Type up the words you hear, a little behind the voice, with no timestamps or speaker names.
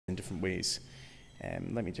different ways.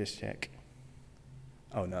 Let me just check.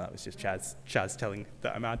 Oh no, that was just Chaz telling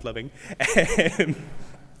that I'm ad-libbing.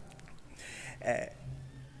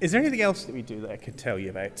 Is there anything else that we do that I could tell you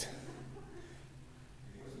about?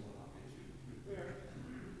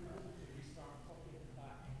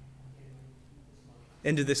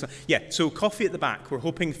 End of this month. Yeah, so coffee at the back. We're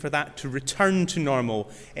hoping for that to return to normal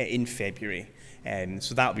in February.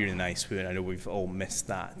 So that'll be really nice. I know we've all missed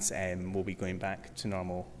that. We'll be going back to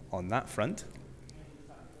normal on that front.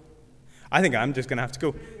 I think I'm just going to have to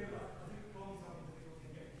go.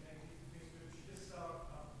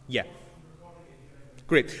 Yeah.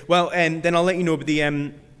 Great. Well, then I'll let you know about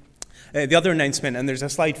the other announcement, and there's a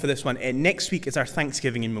slide for this one. Next week is our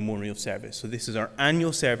Thanksgiving and Memorial Service. So this is our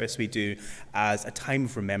annual service we do as a time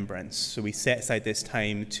of remembrance. So we set aside this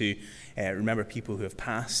time to remember people who have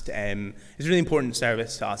passed. It's a really important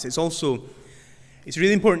service to us. It's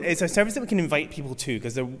really important. It's a service that we can invite people to,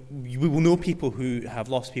 because we will know people who have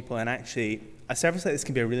lost people, and actually a service like this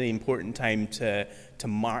can be a really important time to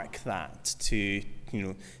mark that, to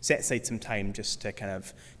set aside some time just to kind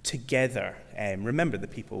of together remember the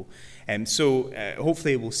people. So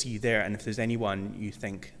hopefully we'll see you there, and if there's anyone you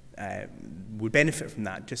think would benefit from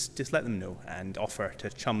that, just let them know and offer to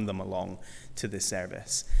chum them along to the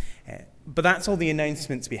service. But that's all the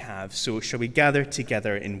announcements we have, so shall we gather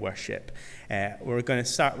together in worship? We're going to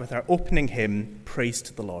start with our opening hymn, Praise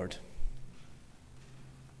to the Lord.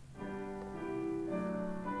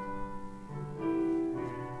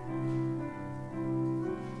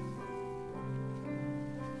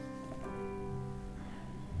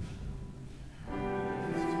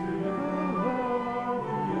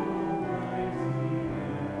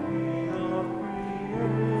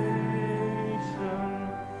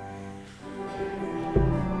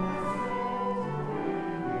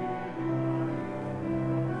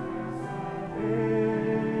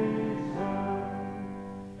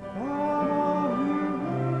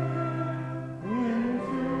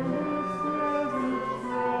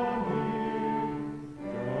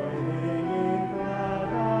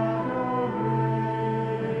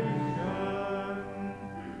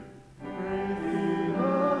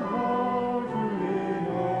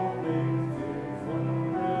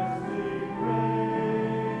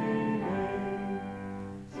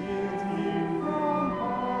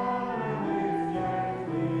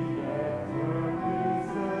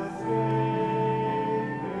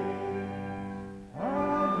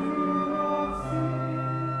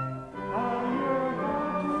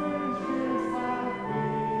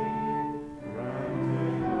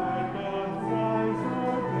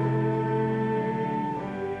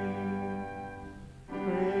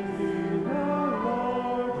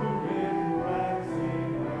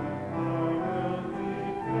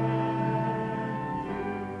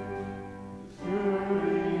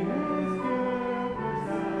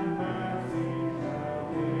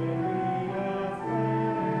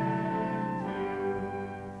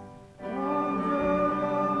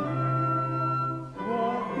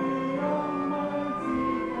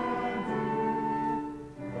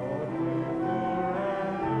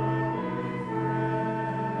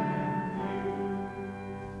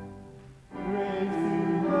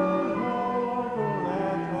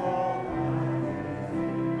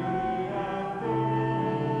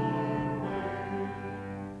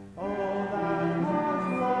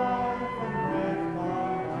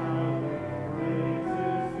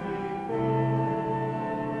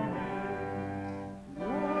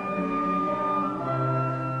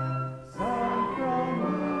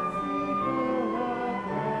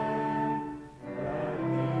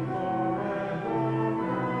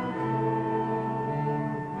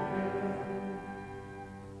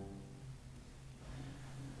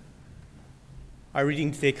 Our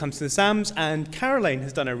reading today comes from the Psalms, and Caroline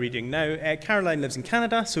has done our reading now. Caroline lives in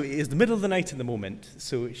Canada, so it is the middle of the night at the moment.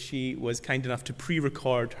 So she was kind enough to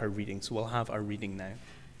pre-record her reading, so we'll have our reading now.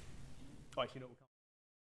 Oh, actually, no.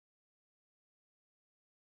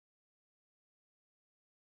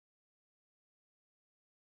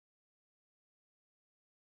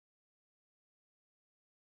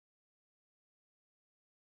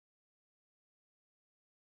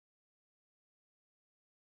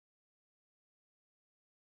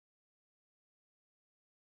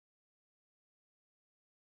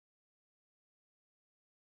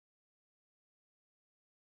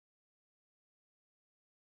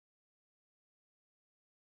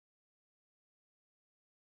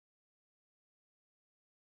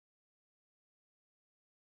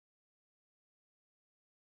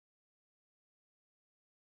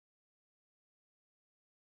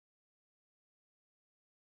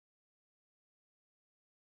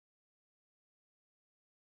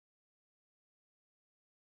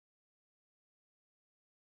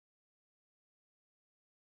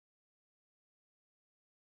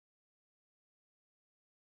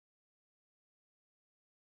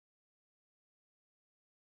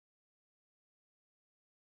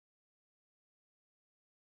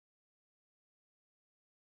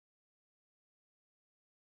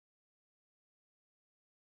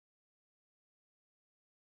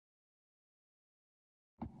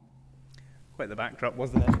 quite the backdrop,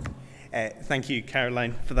 wasn't it? Thank you,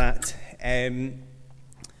 Caroline, for that. I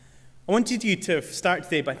wanted you to start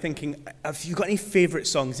today by thinking, have you got any favourite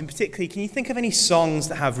songs? And particularly, can you think of any songs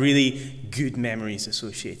that have really good memories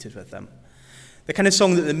associated with them? The kind of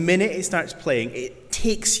song that the minute it starts playing, it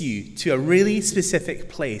takes you to a really specific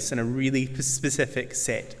place and a really specific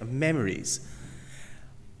set of memories.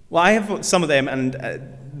 Well, I have some of them, and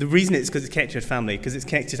the reason is because it's connected to family, because it's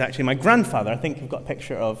connected to actually my grandfather. I think you've got a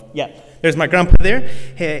picture of, yeah, there's my grandpa there.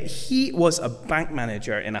 He was a bank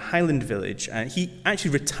manager in a Highland village, and he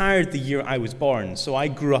actually retired the year I was born, so I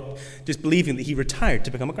grew up just believing that he retired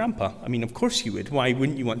to become a grandpa. I mean, of course you would. Why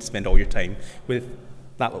wouldn't you want to spend all your time with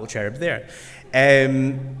that little cherub there?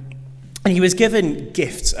 And he was given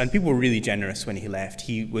gifts, and people were really generous when he left.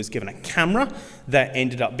 He was given a camera that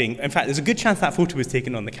ended up being, in fact, there's a good chance that photo was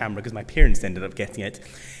taken on the camera because my parents ended up getting it.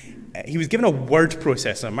 He was given a word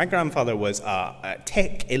processor. My grandfather was a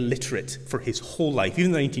tech illiterate for his whole life.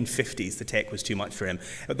 Even in the 1950s, the tech was too much for him.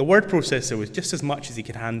 But the word processor was just as much as he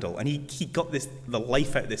could handle, and he got the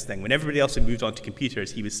life out of this thing. When everybody else had moved on to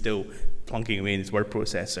computers, he was still plonking away in his word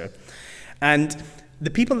processor. And the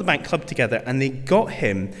people in the bank clubbed together and they got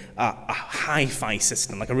him a hi-fi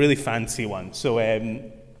system, like a really fancy one. So I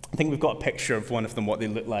think we've got a picture of one of them, what they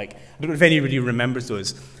look like. I don't know if anybody remembers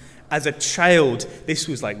those. As a child, this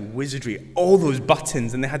was like wizardry. All those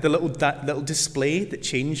buttons, and they had the little display that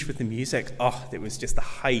changed with the music. Oh, it was just the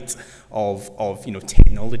height of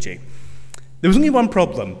technology. There was only one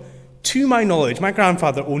problem. To my knowledge, my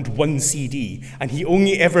grandfather owned one CD, and he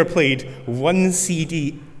only ever played one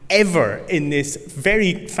CD ever in this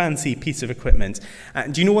very fancy piece of equipment.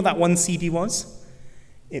 Do you know what that one CD was?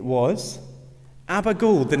 It was ABBA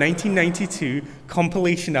Gold, the 1992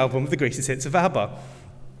 compilation album of the greatest hits of ABBA.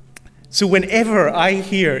 So whenever I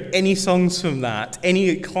hear any songs from that,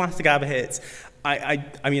 any classic ABBA hits,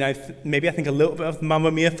 maybe I think a little bit of the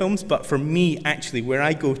Mamma Mia films, but for me, actually, where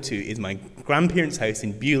I go to is my grandparents' house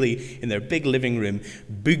in Bewley, in their big living room,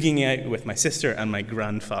 boogieing out with my sister and my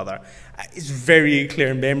grandfather. It's very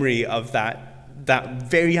clear memory of that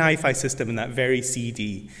very hi-fi system and that very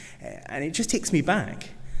CD, and it just takes me back.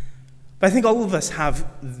 But I think all of us have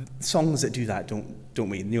songs that do that, don't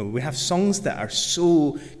we? We have songs that are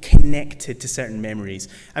so connected to certain memories,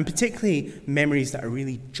 and particularly memories that are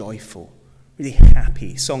really joyful, really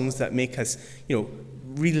happy, songs that make us,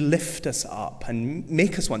 really lift us up and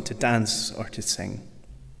make us want to dance or to sing.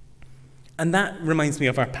 And that reminds me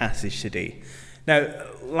of our passage today. Now,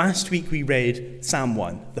 last week we read Psalm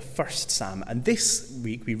 1, the first psalm, and this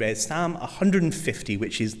week we read Psalm 150,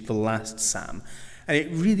 which is the last psalm. And it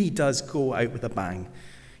really does go out with a bang.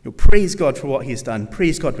 Praise God for what he has done.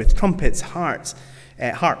 Praise God with trumpets, harps,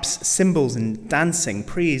 cymbals, and dancing.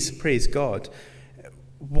 Praise God.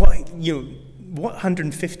 What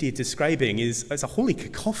 150 is describing is a holy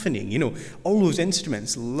cacophony, all those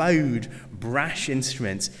instruments, loud, brash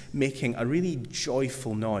instruments, making a really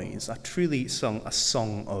joyful noise, a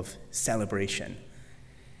song of celebration.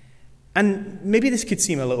 And maybe this could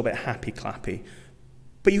seem a little bit happy-clappy,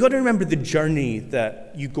 but you've got to remember the journey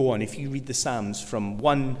that you go on if you read the Psalms from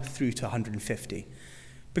 1 through to 150.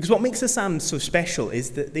 Because what makes the Psalms so special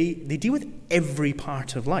is that they deal with every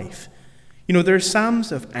part of life. There are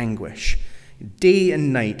Psalms of anguish. Day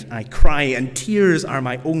and night I cry, and tears are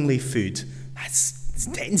my only food. It's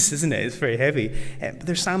dense, isn't it? It's very heavy. But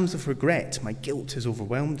there's Psalms of regret. My guilt has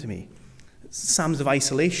overwhelmed me. Psalms of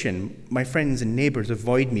isolation. My friends and neighbours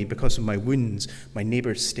avoid me because of my wounds. My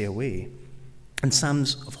neighbours stay away. And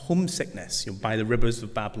Psalms of homesickness. By the rivers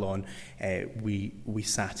of Babylon, we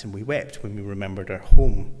sat and we wept when we remembered our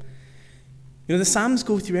home. The Psalms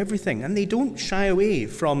go through everything, and they don't shy away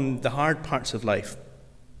from the hard parts of life.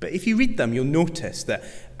 But if you read them, you'll notice that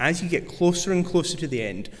as you get closer and closer to the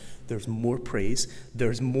end, there's more praise,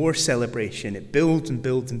 there's more celebration. It builds and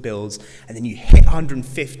builds and builds, and then you hit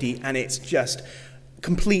 150, and it's just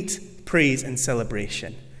complete praise and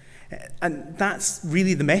celebration. And that's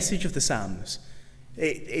really the message of the Psalms.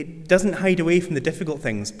 It doesn't hide away from the difficult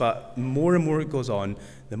things, but more and more it goes on,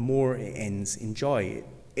 the more it ends in joy.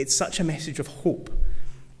 It's such a message of hope.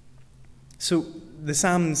 So the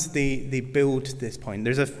Psalms, they build to this point.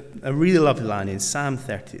 There's a really lovely line in Psalm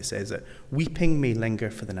 30 that says that weeping may linger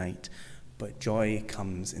for the night, but joy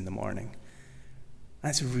comes in the morning.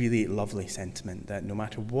 That's a really lovely sentiment, that no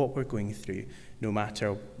matter what we're going through, no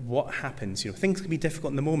matter what happens, things can be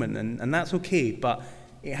difficult in the moment, and that's okay, but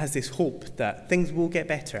it has this hope that things will get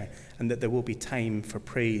better and that there will be time for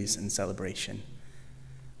praise and celebration.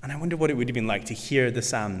 And I wonder what it would have been like to hear the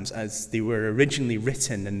Psalms as they were originally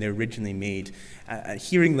written and they're originally made,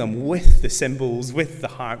 hearing them with the cymbals, with the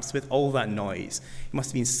harps, with all that noise. It must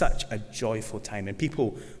have been such a joyful time, and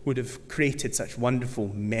people would have created such wonderful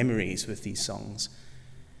memories with these songs.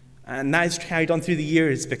 And that has carried on through the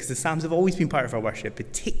years because the Psalms have always been part of our worship,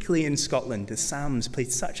 particularly in Scotland. The Psalms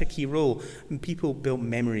played such a key role, and people built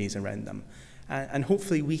memories around them. And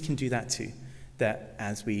hopefully we can do that too. That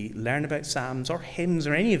as we learn about psalms or hymns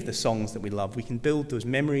or any of the songs that we love, we can build those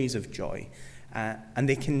memories of joy, and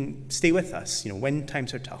they can stay with us. You know, when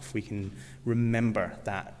times are tough, we can remember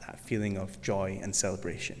that feeling of joy and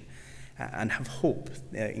celebration, and have hope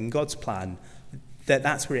in God's plan that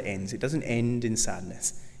that's where it ends. It doesn't end in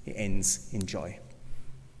sadness, it ends in joy.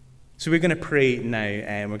 So we're going to pray now,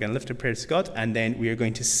 and we're going to lift our prayers to God, and then we are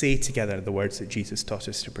going to say together the words that Jesus taught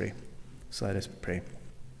us to pray. So let us pray.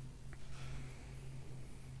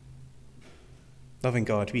 Loving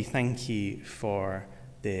God, we thank you for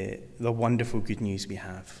the wonderful good news we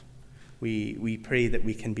have. We pray that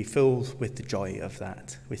we can be filled with the joy of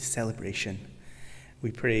that, with celebration.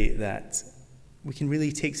 We pray that we can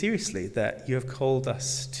really take seriously that you have called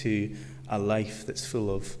us to a life that's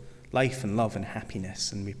full of life and love and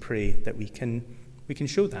happiness, and we pray that we can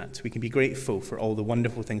show that. We can be grateful for all the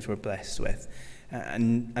wonderful things we're blessed with,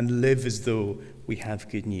 and live as though we have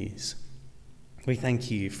good news. We thank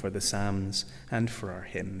you for the Psalms and for our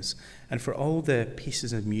hymns and for all the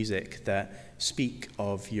pieces of music that speak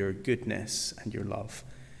of your goodness and your love.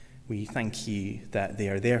 We thank you that they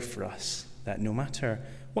are there for us, that no matter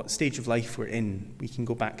what stage of life we're in, we can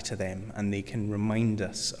go back to them and they can remind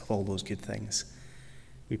us of all those good things.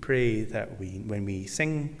 We pray that when we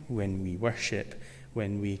sing, when we worship,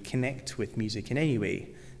 when we connect with music in any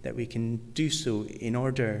way, that we can do so in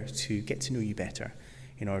order to get to know you better,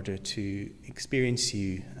 in order to experience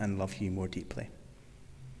you and love you more deeply.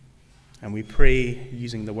 And we pray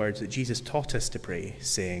using the words that Jesus taught us to pray,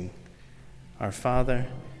 saying, Our Father,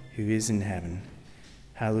 who is in heaven,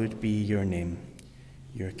 hallowed be your name.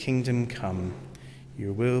 Your kingdom come,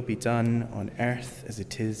 your will be done on earth as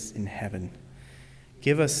it is in heaven.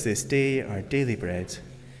 Give us this day our daily bread,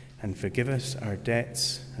 and forgive us our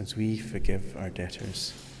debts as we forgive our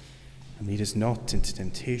debtors. And lead us not into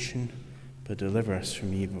temptation, but deliver us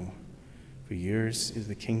from evil. For yours is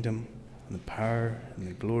the kingdom, and the power, and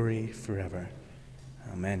the glory forever.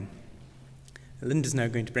 Amen. Linda's now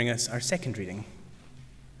going to bring us our second reading.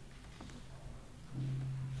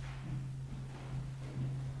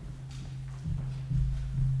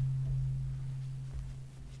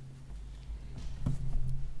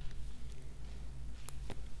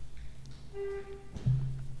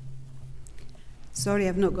 Sorry,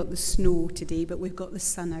 I've not got the snow today, but we've got the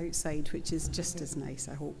sun outside, which is just as nice,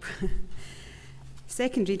 I hope.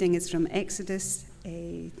 Second reading is from Exodus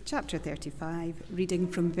chapter 35, reading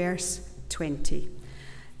from verse 20.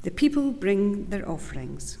 The people bring their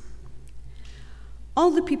offerings.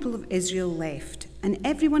 All the people of Israel left, and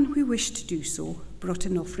everyone who wished to do so brought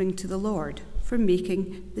an offering to the Lord for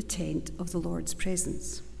making the tent of the Lord's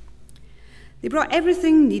presence. They brought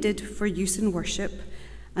everything needed for use in worship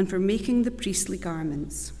and for making the priestly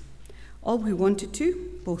garments. All who wanted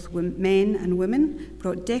to, both men and women,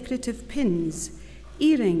 brought decorative pins,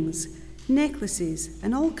 earrings, necklaces,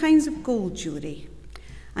 and all kinds of gold jewellery,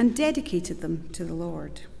 and dedicated them to the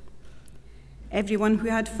Lord. Everyone who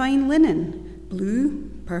had fine linen, blue,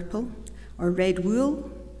 purple, or red wool,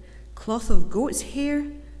 cloth of goat's hair,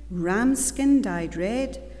 ram's skin dyed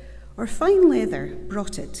red, or fine leather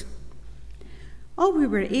brought it. All who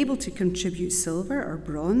were able to contribute silver or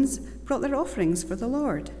bronze brought their offerings for the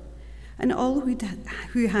Lord. And all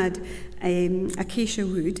who had acacia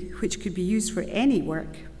wood, which could be used for any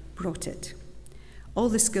work, brought it. All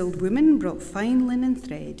the skilled women brought fine linen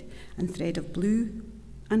thread and thread of blue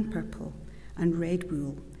and purple and red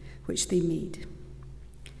wool, which they made.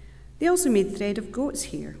 They also made thread of goat's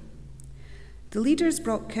hair. The leaders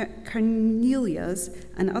brought carnelians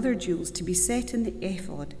and other jewels to be set in the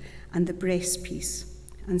ephod and the breastpiece,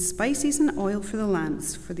 and spices and oil for the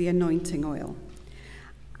lamps for the anointing oil,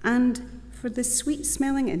 and for the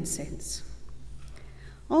sweet-smelling incense.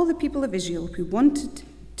 All the people of Israel who wanted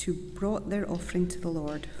to brought their offering to the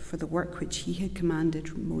Lord for the work which he had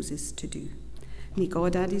commanded Moses to do. May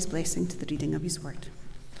God add his blessing to the reading of his word.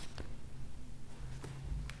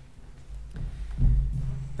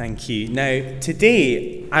 Thank you. Now,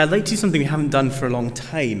 today, I'd like to do something we haven't done for a long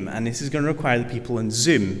time, and this is going to require the people on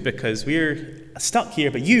Zoom, because we're stuck here,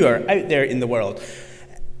 but you are out there in the world.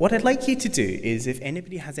 What I'd like you to do is, if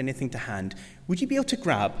anybody has anything to hand, would you be able to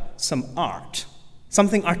grab some art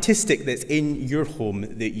Something artistic that's in your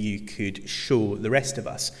home that you could show the rest of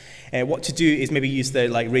us. What to do is maybe use the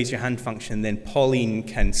raise your hand function, then Pauline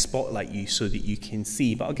can spotlight you so that you can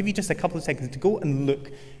see. But I'll give you just a couple of seconds to go and look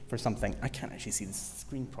for something. I can't actually see the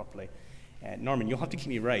screen properly. Norman, you'll have to keep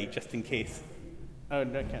me right just in case. Oh,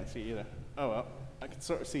 no, I can't see either. Oh well, I can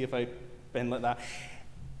sort of see if I bend like that.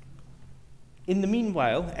 In the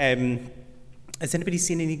meanwhile, has anybody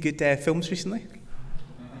seen any good films recently?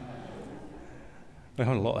 I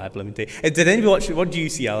had a lot of that blooming day. Did anybody watch, what do you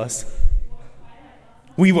see, Alice?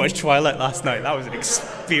 We watched Twilight last night. That was an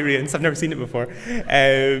experience. I've never seen it before.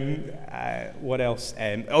 What else?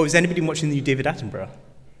 Is anybody watching the new David Attenborough?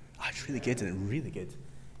 Oh, it's really good, isn't it? Really good.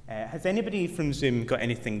 Has anybody from Zoom got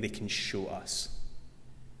anything they can show us?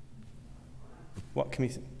 What can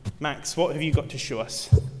we... Max, what have you got to show us?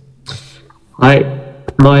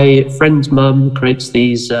 My friend's mum creates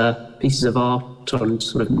these pieces of art on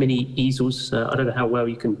sort of mini easels. I don't know how well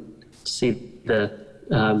you can see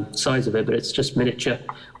the size of it, but it's just miniature,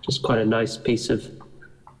 just quite a nice piece of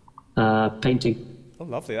painting. Oh,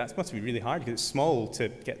 lovely. That must be really hard because it's small to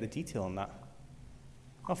get the detail on that.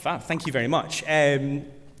 Oh, fab. Thank you very much. I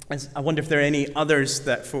wonder if there are any others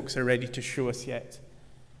that folks are ready to show us yet.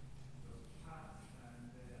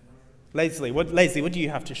 Leslie, what do you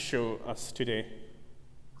have to show us today?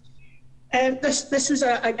 This was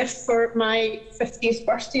a gift for my 50th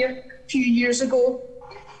birthday a few years ago,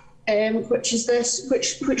 which is this,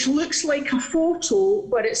 which looks like a photo,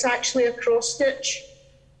 but it's actually a cross stitch,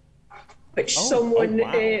 which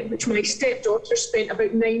which my stepdaughter spent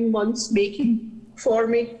about 9 months making for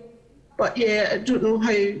me. But yeah, I don't know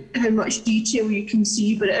how much detail you can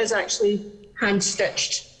see, but it is actually hand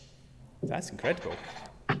stitched. That's incredible.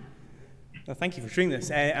 Well, thank you for showing this.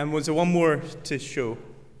 And was there one more to show?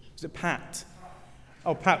 Was it Pat?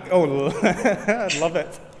 Oh, Pat. Oh, I love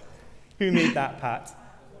it. Who made that, Pat?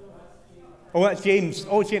 Oh, that's James.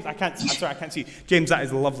 Oh, James, I'm sorry, I can't see. James, that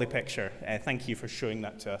is a lovely picture. Thank you for showing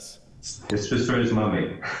that to us. This was for his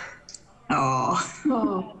mummy.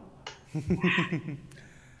 Oh.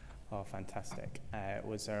 Oh, fantastic.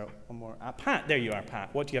 Was there one more? Pat, there you are,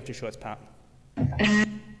 Pat. What do you have to show us, Pat?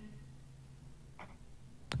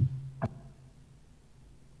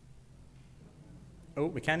 Oh,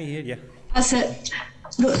 we can't hear you. That's it.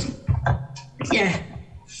 Look, yeah.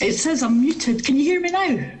 It says I'm muted. Can you hear me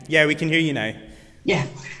now? Yeah, we can hear you now. Yeah.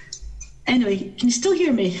 Anyway, can you still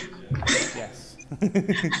hear me? Yes.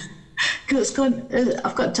 Because it's gone.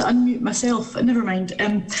 I've got to unmute myself. Never mind.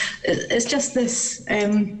 It's just this.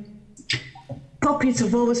 Poppies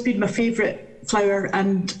have always been my favourite flower,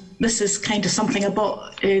 and this is kind of something I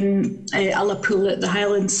bought in Ullapool at the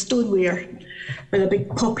Highlands Stoneware with a big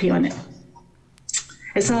poppy on it.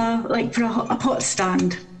 It's for a pot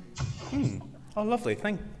stand. Oh, lovely.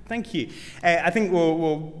 Thank you. I think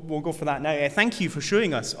we'll go for that now. Thank you for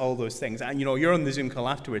showing us all those things. And you're on the Zoom call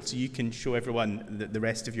afterwards, so you can show everyone the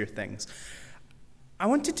rest of your things. I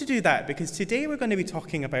wanted to do that because today we're going to be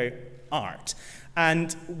talking about art.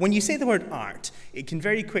 And when you say the word art, it can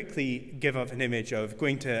very quickly give off an image of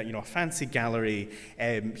going to a fancy gallery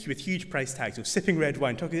with huge price tags, of sipping red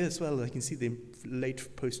wine, talking as well. I can see the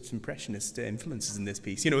late post-impressionist influences in this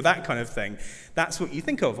piece. That kind of thing. That's what you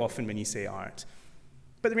think of often when you say art.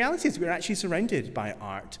 But the reality is we're actually surrounded by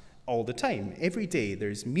art all the time. Every day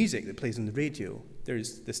there's music that plays on the radio.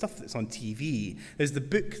 There's the stuff that's on TV. There's the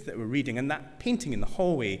book that we're reading and that painting in the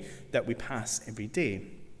hallway that we pass every day.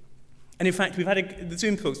 And in fact, we've had the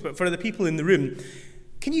Zoom folks, but for the people in the room,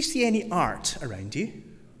 can you see any art around you?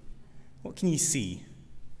 What can you see?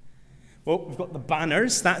 Well, we've got the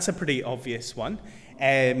banners. That's a pretty obvious one.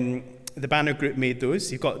 The banner group made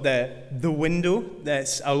those. You've got the window.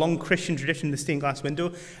 That's a long Christian tradition, the stained glass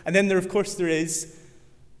window. And then, of course, there is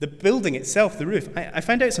the building itself, the roof. I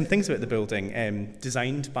found out some things about the building,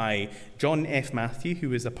 designed by John F. Matthew, who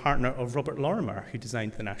was a partner of Robert Lorimer, who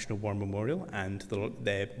designed the National War Memorial and the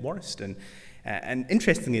Warriston. And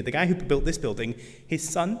interestingly, the guy who built this building, his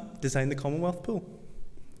son designed the Commonwealth Pool.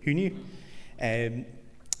 Who knew?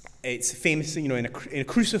 It's famous, in a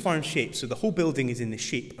cruciform shape, so the whole building is in the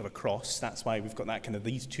shape of a cross. That's why we've got that kind of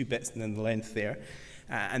these two bits and then the length there.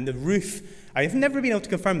 And the roof, I've never been able to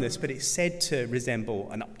confirm this, but it's said to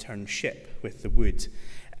resemble an upturned ship with the wood.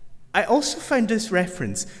 I also found this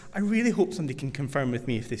reference. I really hope somebody can confirm with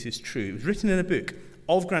me if this is true. It was written in a book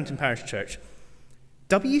of Granton Parish Church.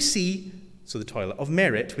 WC, so the toilet, of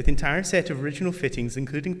merit, with entire set of original fittings,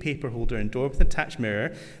 including paper holder and door with attached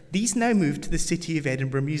mirror. These now moved to the City of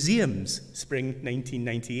Edinburgh Museums, spring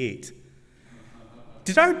 1998.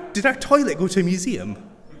 Did our toilet go to a museum?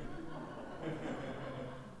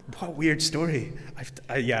 What a weird story.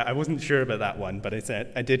 I wasn't sure about that one, but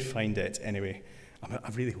I did find it anyway. I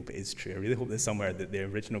really hope it is true. I really hope there's somewhere that the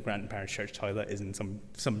original Granton Parish Church toilet is in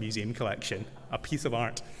some museum collection, a piece of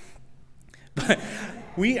art. But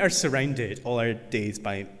we are surrounded all our days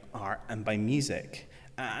by art and by music.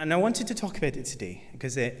 And I wanted to talk about it today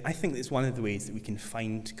because I think it's one of the ways that we can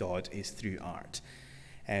find God is through art.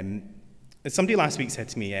 Somebody last week said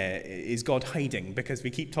to me, is God hiding? Because we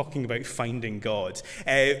keep talking about finding God.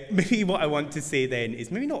 Maybe what I want to say then is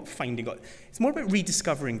maybe not finding God. It's more about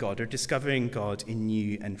rediscovering God or discovering God in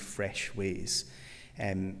new and fresh ways.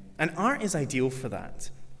 And art is ideal for that.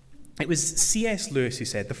 It was C.S. Lewis who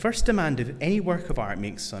said, the first demand of any work of art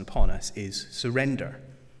makes upon us is surrender.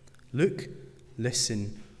 Look,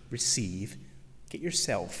 listen, receive, get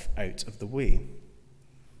yourself out of the way.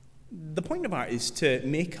 The point of art is to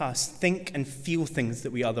make us think and feel things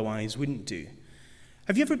that we otherwise wouldn't do.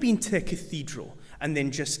 Have you ever been to a cathedral and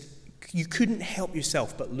then you couldn't help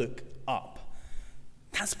yourself but look up?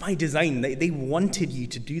 That's by design. They wanted you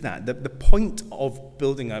to do that. The point of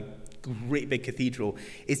building a great big cathedral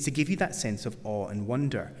is to give you that sense of awe and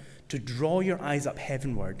wonder, to draw your eyes up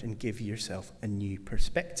heavenward and give yourself a new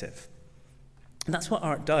perspective. And that's what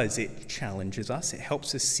art does. It challenges us, it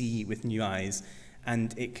helps us see with new eyes,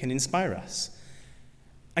 and it can inspire us.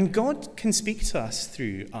 And God can speak to us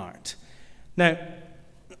through art. Now,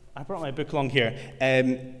 I brought my book along here.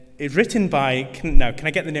 It's written by, can I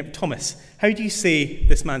get the name? Thomas. How do you say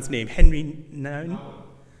this man's name? Henry Nouwen?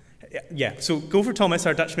 Yeah, so go for Thomas,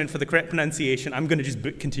 our Dutchman, for the correct pronunciation. I'm going to just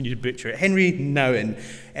continue to butcher it. Henry Nouwen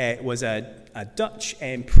was a Dutch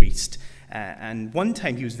priest. And one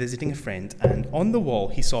time he was visiting a friend, and on the wall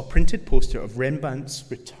he saw a printed poster of Rembrandt's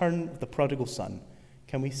Return of the Prodigal Son.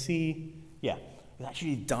 Can we see? Yeah, it's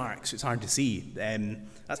actually dark, so it's hard to see.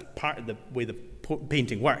 That's part of the way the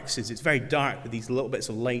painting works, is it's very dark with these little bits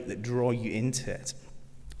of light that draw you into it.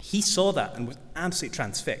 He saw that and was absolutely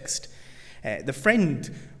transfixed. The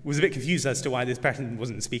friend was a bit confused as to why this person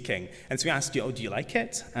wasn't speaking, and so he asked, do you like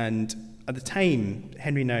it? And at the time,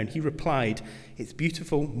 Henry Nouwen, he replied, it's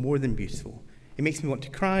beautiful, more than beautiful. It makes me want to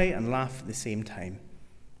cry and laugh at the same time.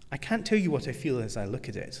 I can't tell you what I feel as I look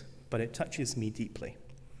at it, but it touches me deeply.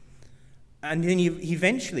 And then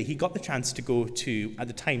eventually he got the chance to go to, at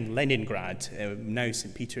the time, Leningrad, now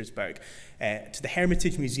St. Petersburg, to the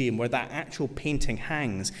Hermitage Museum where that actual painting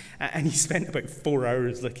hangs. And he spent about 4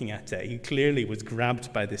 hours looking at it. He clearly was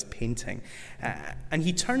grabbed by this painting. And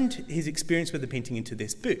he turned his experience with the painting into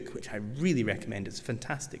this book, which I really recommend. It's a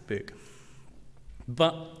fantastic book.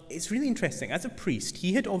 But it's really interesting. As a priest,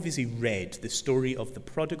 he had obviously read the story of the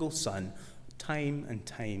prodigal son time and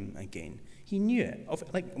time again. He knew it,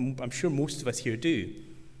 like I'm sure most of us here do.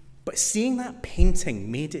 But seeing that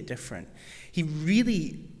painting made it different. He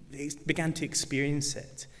really began to experience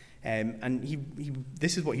it. And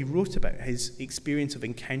this is what he wrote about, his experience of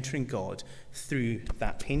encountering God through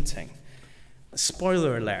that painting.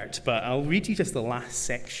 Spoiler alert, but I'll read you just the last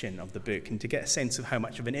section of the book and to get a sense of how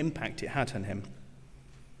much of an impact it had on him.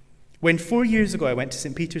 When 4 years ago I went to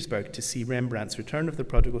St. Petersburg to see Rembrandt's Return of the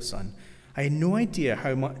Prodigal Son, I had no idea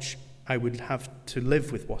how much I would have to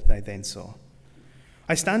live with what I then saw.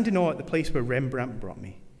 I stand in awe at the place where Rembrandt brought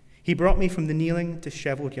me. He brought me from the kneeling,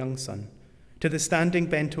 dishevelled young son to the standing,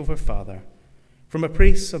 bent-over father, from a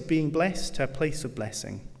place of being blessed to a place of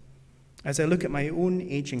blessing. As I look at my own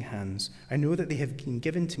aging hands, I know that they have been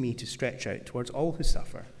given to me to stretch out towards all who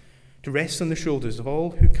suffer, to rest on the shoulders of all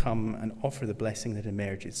who come and offer the blessing that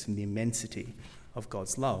emerges from the immensity of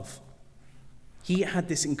God's love. He had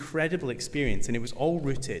this incredible experience, and it was all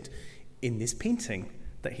rooted in this painting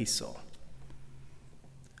that he saw.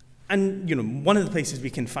 And, one of the places we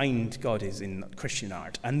can find God is in Christian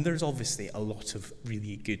art, and there's obviously a lot of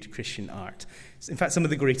really good Christian art. In fact, some of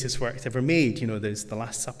the greatest works ever made, there's The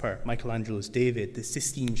Last Supper, Michelangelo's David, the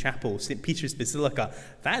Sistine Chapel, St. Peter's Basilica.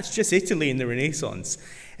 That's just Italy in the Renaissance.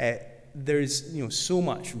 There's, so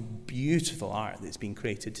much beautiful art that's been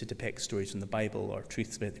created to depict stories from the Bible or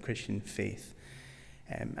truths about the Christian faith.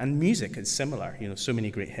 And music is similar, so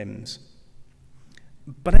many great hymns.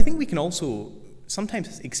 But I think we can also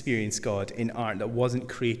sometimes experience God in art that wasn't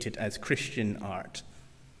created as Christian art.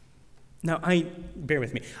 Now, bear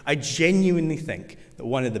with me, I genuinely think that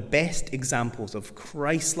one of the best examples of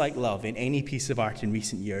Christ-like love in any piece of art in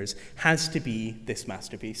recent years has to be this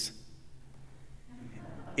masterpiece.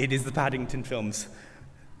 It is the Paddington films.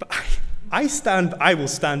 But I will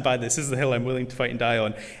stand by this. This is the hill I'm willing to fight and die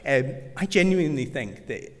on. I genuinely think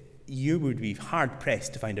that you would be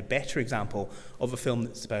hard-pressed to find a better example of a film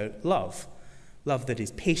that's about love. love that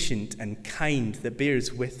is patient and kind, that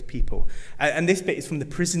bears with people. And this bit is from the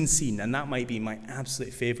prison scene, and that might be my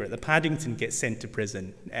absolute favourite. The Paddington gets sent to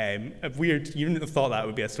prison. Weird, you wouldn't have thought that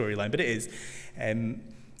would be a storyline, but it is.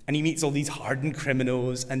 And he meets all these hardened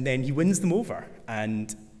criminals, and then he wins them over.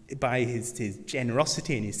 And by his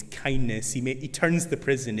generosity and his kindness, he turns the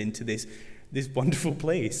prison into this wonderful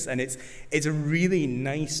place. And it's a really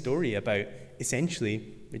nice story about,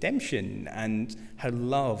 essentially, redemption and how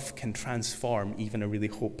love can transform even a really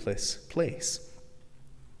hopeless place.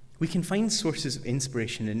 We can find sources of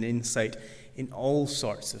inspiration and insight in all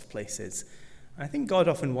sorts of places. And I think God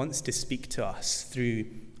often wants to speak to us through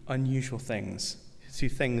unusual things, through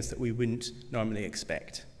things that we wouldn't normally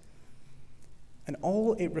expect. And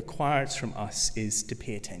all it requires from us is to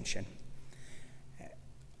pay attention.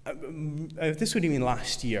 This would have been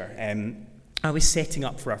last year. I was setting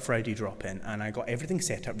up for our Friday drop-in, and I got everything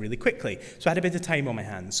set up really quickly. So I had a bit of time on my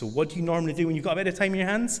hands. So what do you normally do when you've got a bit of time on your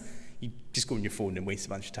hands? You just go on your phone and waste a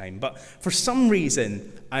bunch of time. But for some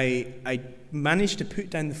reason, I managed to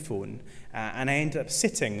put down the phone, and I ended up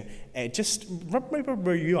sitting just right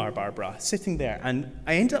where you are, Barbara, sitting there. And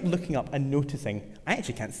I ended up looking up and noticing, I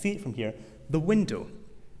actually can't see it from here, the window.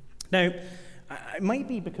 Now, it might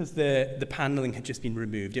be because the panelling had just been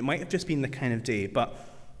removed. It might have just been the kind of day, but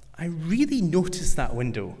I really noticed that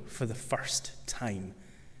window for the first time.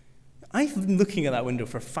 I've been looking at that window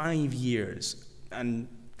for 5 years, and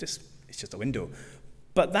it's just a window.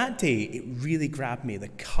 But that day, it really grabbed me, the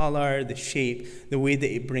colour, the shape, the way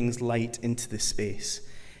that it brings light into the space.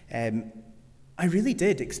 I really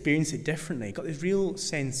did experience it differently. I got this real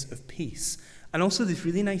sense of peace, and also this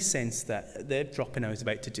really nice sense that the drop-in I was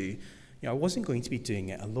about to do, I wasn't going to be doing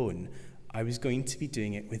it alone. I was going to be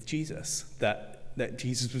doing it with Jesus, that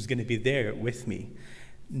Jesus was going to be there with me.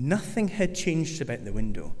 Nothing had changed about the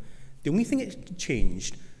window. The only thing that had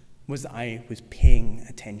changed was that I was paying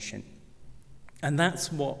attention. And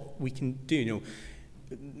that's what we can do.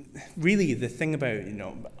 Really, the thing about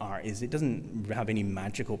art is it doesn't have any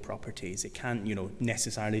magical properties. It can't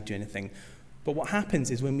necessarily do anything. But what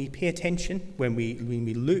happens is when we pay attention, when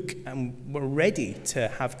we look and we're ready to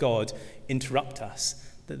have God interrupt us,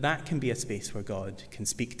 that can be a space where God can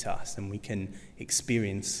speak to us and we can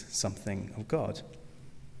experience something of God.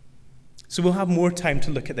 So we'll have more time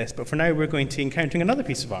to look at this, but for now we're going to be encountering another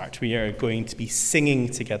piece of art. We are going to be singing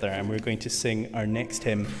together, and we're going to sing our next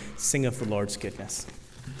hymn, Sing of the Lord's Goodness.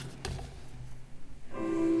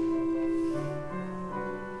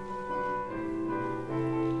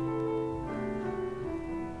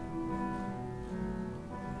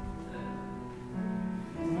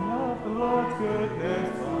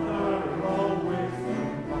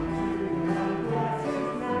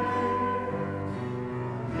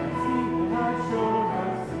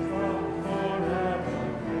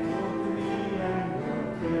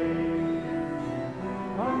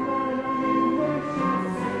 Amen.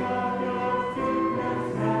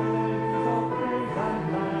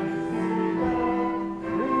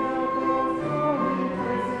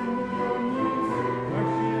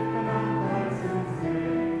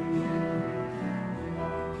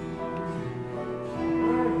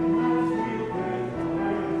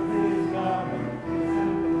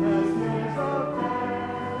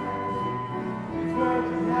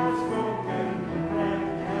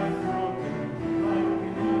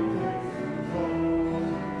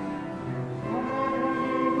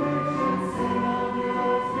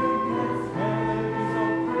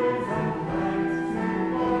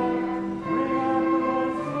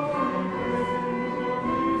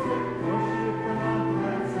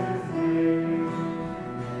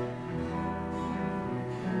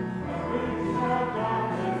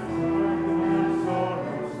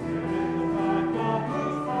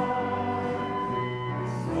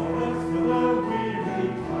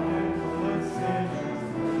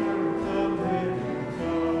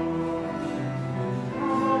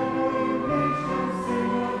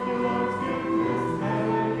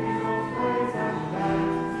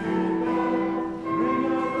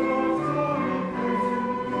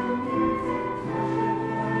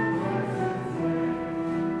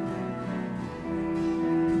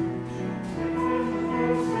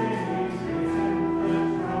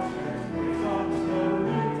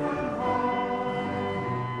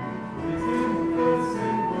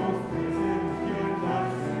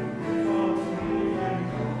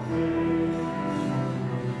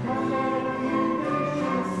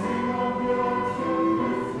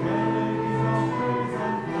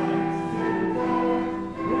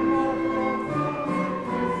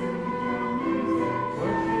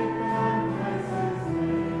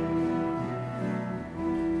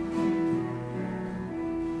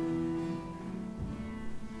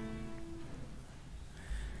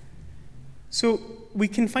 So we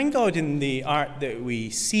can find God in the art that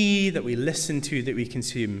we see, that we listen to, that we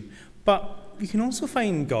consume. But we can also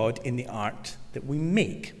find God in the art that we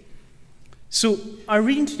make. So our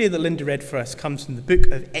reading today that Linda read for us comes from the book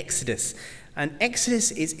of Exodus. And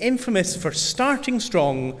Exodus is infamous for starting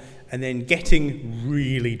strong and then getting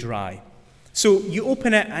really dry. So you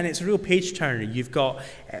open it and it's a real page turner. You've got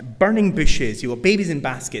burning bushes, you've got babies in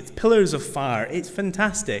baskets, pillars of fire. It's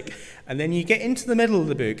fantastic. And then you get into the middle of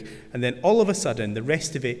the book and then all of a sudden the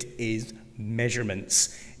rest of it is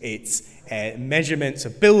measurements. It's measurements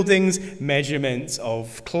of buildings, measurements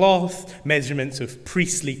of cloth, measurements of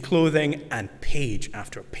priestly clothing, and page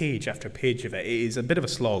after page after page of it. It is a bit of a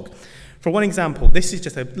slog. For one example, this is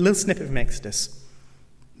just a little snippet from Exodus.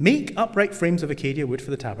 Make upright frames of acacia wood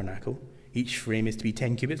for the tabernacle. Each frame is to be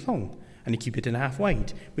 10 cubits long and a cubit and a half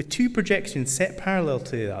wide, with 2 projections set parallel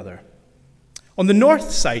to the other. On the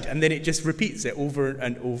north side, and then it just repeats it over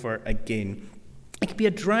and over again. It could be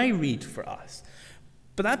a dry read for us,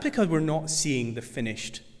 but that's because we're not seeing the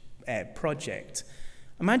finished project.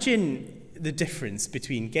 Imagine the difference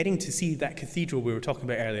between getting to see that cathedral we were talking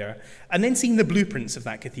about earlier and then seeing the blueprints of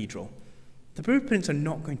that cathedral. The blueprints are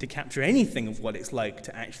not going to capture anything of what it's like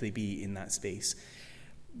to actually be in that space.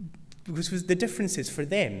 Because the difference is for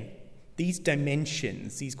them, these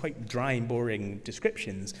dimensions, these quite dry and boring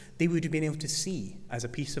descriptions, they would have been able to see as a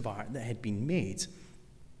piece of art that had been made.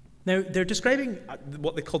 Now, they're describing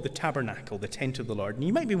what they call the tabernacle, the tent of the Lord. And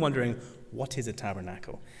you might be wondering, what is a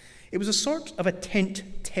tabernacle? It was a sort of a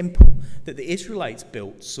tent temple that the Israelites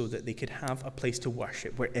built so that they could have a place to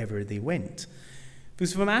worship wherever they went.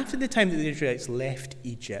 Because from after the time that the Israelites left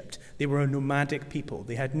Egypt, they were a nomadic people.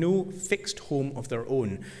 They had no fixed home of their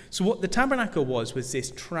own. So what the tabernacle was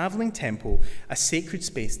this traveling temple, a sacred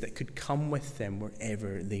space that could come with them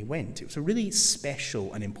wherever they went. It was a really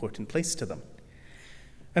special and important place to them.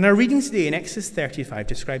 And our reading today in Exodus 35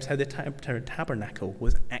 describes how the tabernacle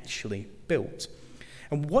was actually built.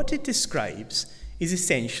 And what it describes is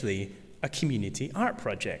essentially a community art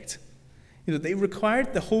project. They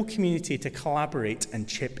required the whole community to collaborate and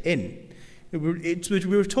chip in. We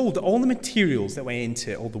were told that all the materials that went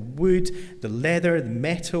into it, all the wood, the leather, the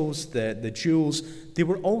metals, the jewels, they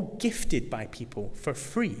were all gifted by people for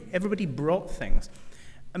free. Everybody brought things.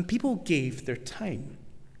 And people gave their time.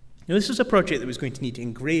 Now, this was a project that was going to need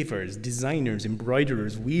engravers, designers,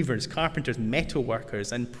 embroiderers, weavers, carpenters, metal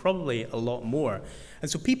workers, and probably a lot more. And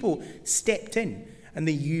so people stepped in and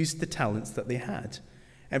they used the talents that they had.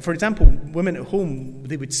 And for example, women at home,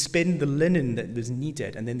 they would spin the linen that was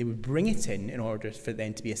needed and then they would bring it in order for it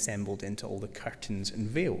then to be assembled into all the curtains and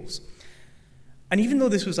veils. And even though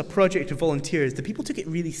this was a project of volunteers, the people took it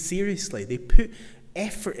really seriously. They put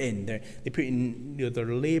effort in, they put in their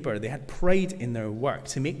labor, they had pride in their work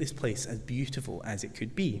to make this place as beautiful as it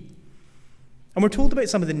could be. And we're told about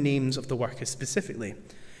some of the names of the workers specifically.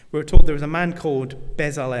 We're told there was a man called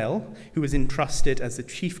Bezalel who was entrusted as the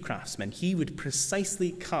chief craftsman. He would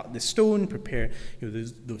precisely cut the stone, prepare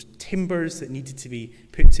those timbers that needed to be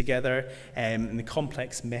put together, and the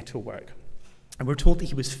complex metalwork. And we're told that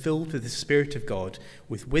he was filled with the Spirit of God,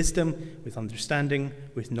 with wisdom, with understanding,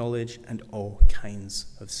 with knowledge, and all kinds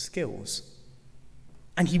of skills.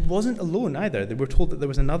 And he wasn't alone either. We're told that there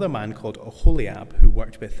was another man called Oholiab who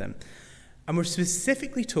worked with him. And we're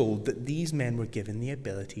specifically told that these men were given the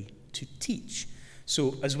ability to teach.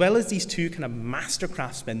 So as well as these two kind of master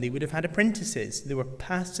craftsmen, they would have had apprentices. They were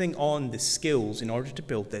passing on the skills in order to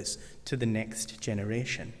build this to the next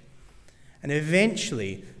generation. And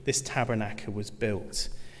eventually, this tabernacle was built,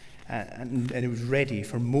 and it was ready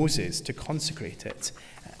for Moses to consecrate it.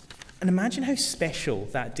 And imagine how special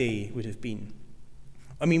that day would have been.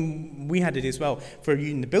 I mean, we had it as well. For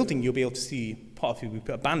you in the building, you'll be able to see, we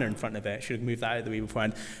put a banner in front of it. I should have moved that out of the way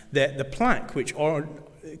beforehand. The plaque, which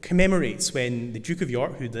commemorates when the Duke of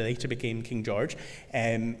York, who later became King George,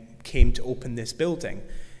 came to open this building.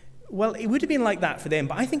 Well, it would have been like that for them,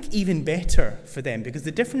 but I think even better for them, because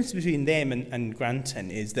the difference between them and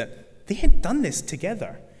Granton is that they had done this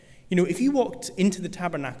together. If you walked into the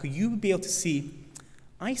tabernacle, you would be able to see,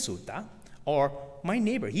 I sewed that, or my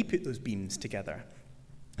neighbour, he put those beams together.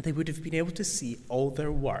 They would have been able to see all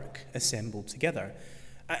their work assembled together.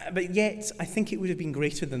 But yet, I think it would have been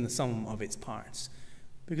greater than the sum of its parts.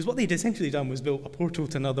 Because what they'd essentially done was built a portal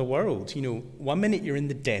to another world. 1 minute you're in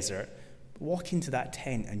the desert, walk into that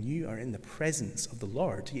tent and you are in the presence of the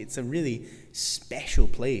Lord. It's a really special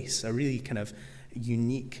place, a really kind of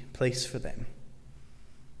unique place for them.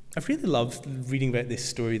 I've really loved reading about this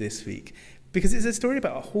story this week because it's a story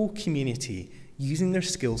about a whole community using their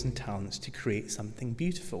skills and talents to create something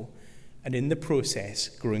beautiful, and in the process,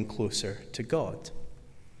 growing closer to God.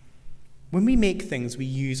 When we make things, we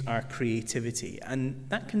use our creativity, and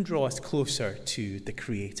that can draw us closer to the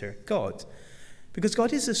Creator, God. Because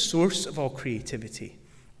God is the source of all creativity.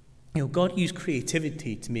 God used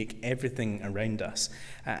creativity to make everything around us,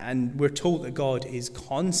 and we're told that God is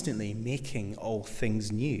constantly making all things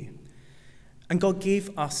new. And God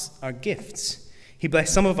gave us our gifts. He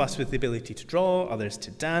blessed some of us with the ability to draw, others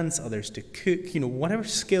to dance, others to cook. Whatever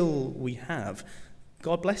skill we have,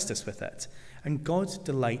 God blessed us with it. And God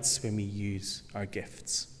delights when we use our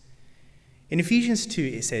gifts. In Ephesians 2,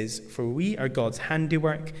 it says, "For we are God's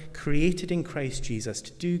handiwork, created in Christ Jesus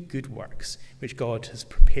to do good works, which God has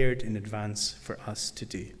prepared in advance for us to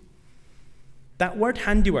do." That word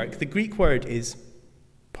handiwork, the Greek word is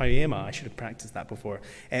poema. I should have practiced that before.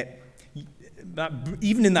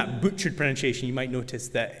 Even in that butchered pronunciation, you might notice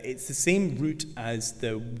that it's the same root as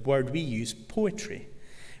the word we use, poetry.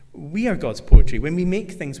 We are God's poetry. When we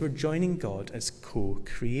make things, we're joining God as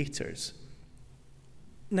co-creators.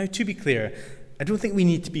 Now, to be clear, I don't think we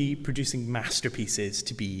need to be producing masterpieces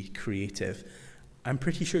to be creative. I'm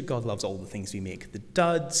pretty sure God loves all the things we make, the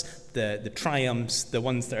duds, the triumphs, the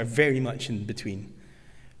ones that are very much in between.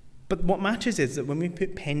 But what matters is that when we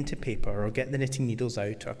put pen to paper or get the knitting needles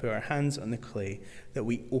out or put our hands on the clay, that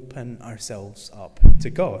we open ourselves up to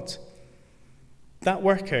God. That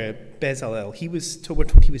worker, Bezalel, we're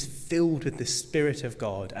told he was filled with the Spirit of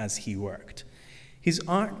God as he worked. His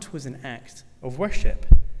art was an act of worship.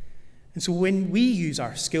 And so when we use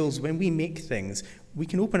our skills, when we make things, we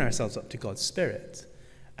can open ourselves up to God's Spirit.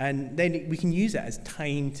 And then we can use it as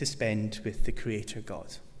time to spend with the Creator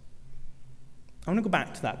God. I want to go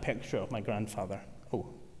back to that picture of my grandfather.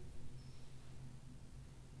 Oh.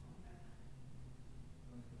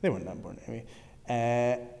 They weren't that important anyway.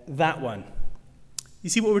 That one. You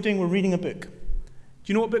see what we're doing? We're reading a book. Do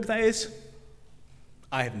you know what book that is?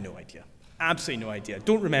 I have no idea. Absolutely no idea.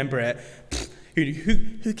 Don't remember it.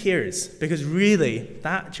 Who cares? Because really,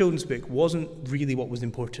 that children's book wasn't really what was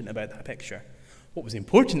important about that picture. What was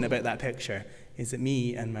important about that picture is that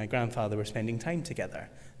me and my grandfather were spending time together,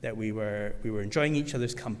 that we were enjoying each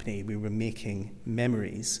other's company, we were making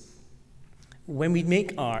memories. When we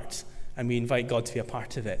make art and we invite God to be a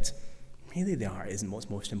part of it, really the art isn't what's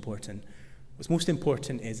most important. What's most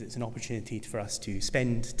important is it's an opportunity for us to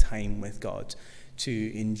spend time with God,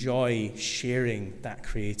 to enjoy sharing that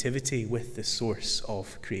creativity with the source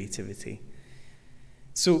of creativity.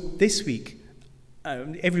 So this week,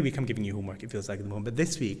 every week I'm giving you homework, it feels like at the moment, but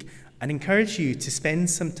this week I'd encourage you to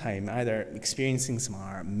spend some time either experiencing some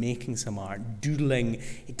art, making some art, doodling.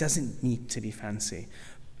 It doesn't need to be fancy.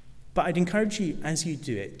 But I'd encourage you, as you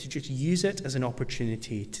do it, to just use it as an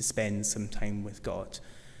opportunity to spend some time with God.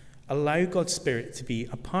 Allow God's Spirit to be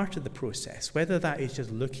a part of the process, whether that is just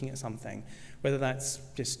looking at something, whether that's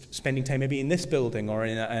just spending time maybe in this building or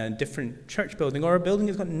in a different church building or a building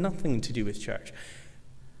that's got nothing to do with church.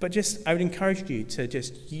 But I would encourage you to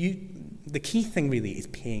the key thing really is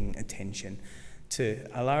paying attention, to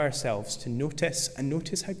allow ourselves to notice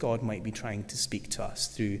how God might be trying to speak to us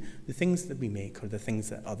through the things that we make or the things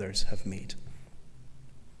that others have made.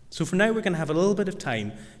 So for now, we're going to have a little bit of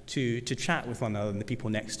time to chat with one another and the people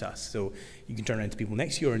next to us. So you can turn around to people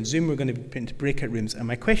next to you, or on Zoom, we're going to be into breakout rooms. And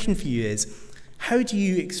my question for you is, how do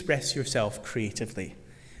you express yourself creatively?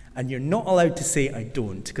 And you're not allowed to say, I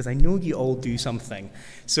don't, because I know you all do something.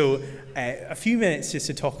 So a few minutes just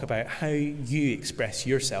to talk about how you express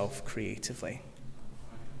yourself creatively.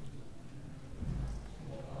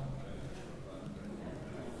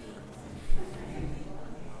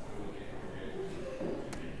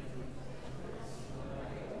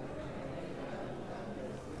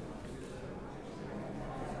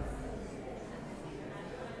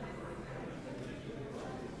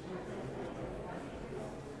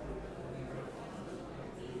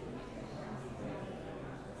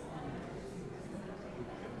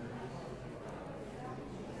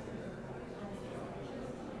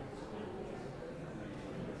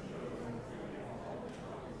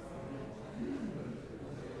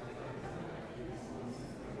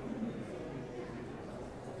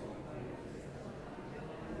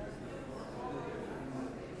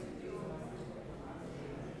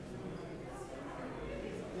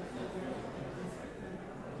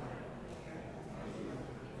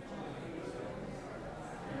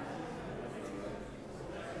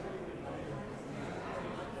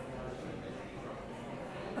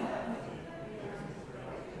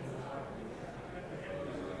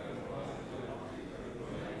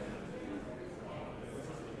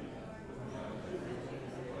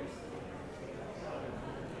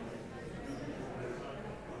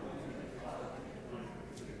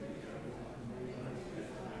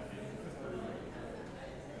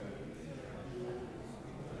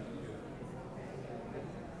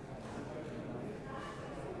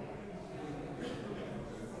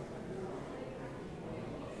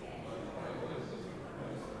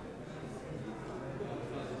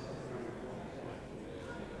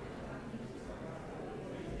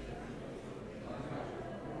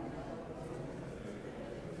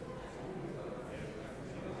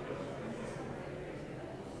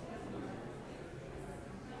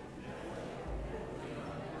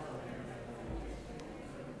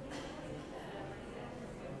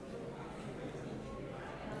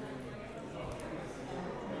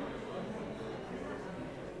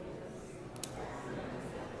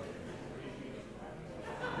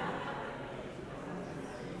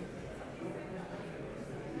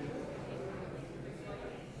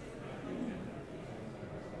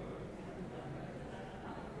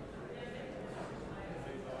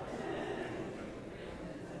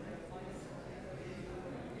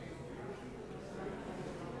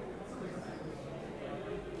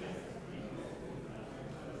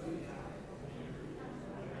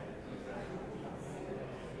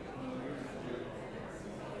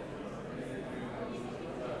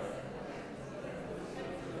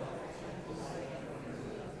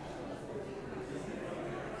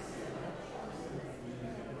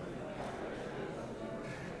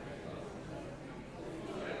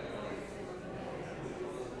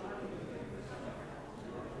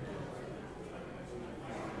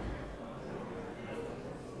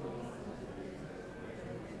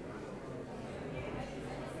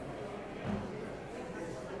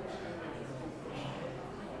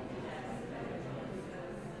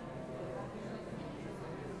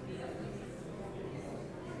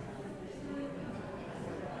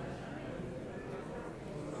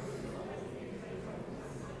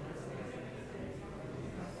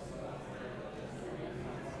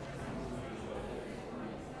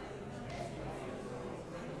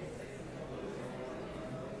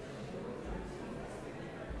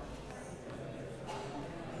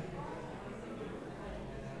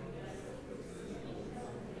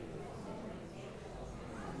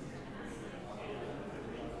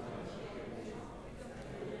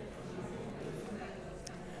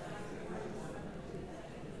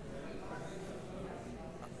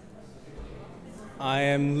 I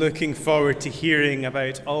am looking forward to hearing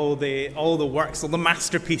about all the works, all the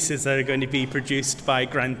masterpieces that are going to be produced by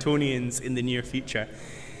Grantonians in the near future.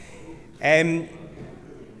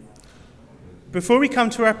 Before we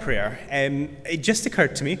come to our prayer, it just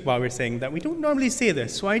occurred to me while we're saying that we don't normally say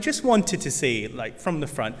this, so I just wanted to say, like from the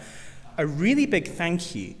front, a really big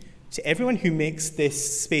thank you to everyone who makes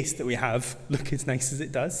this space that we have look as nice as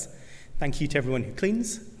it does. Thank you to everyone who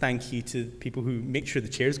cleans. Thank you to people who make sure the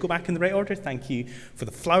chairs go back in the right order. Thank you for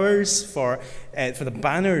the flowers, for the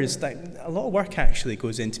banners. A lot of work actually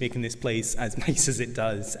goes into making this place as nice as it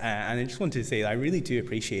does. And I just wanted to say that I really do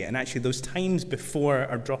appreciate it. And actually those times before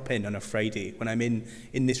our drop-in on a Friday, when I'm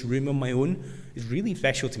in this room on my own, is really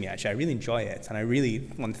special to me, actually. I really enjoy it. And I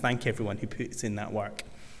really want to thank everyone who puts in that work.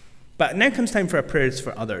 But now comes time for our prayers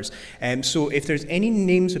for others. So if there's any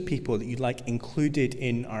names of people that you'd like included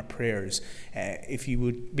in our prayers, if you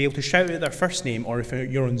would be able to shout out their first name, or if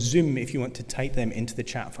you're on Zoom, if you want to type them into the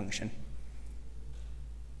chat function.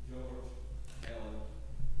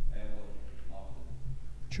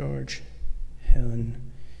 George,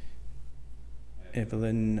 Helen,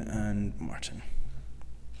 Evelyn, and Martin.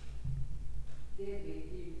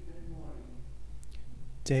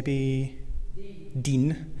 Debbie,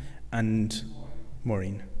 Dean, and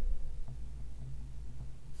Maureen.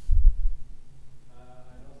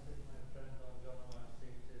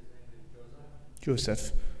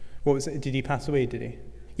 Joseph. What was it? Did he pass away, did he?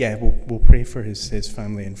 Yeah, we'll pray for his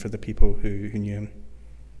family and for the people who knew him.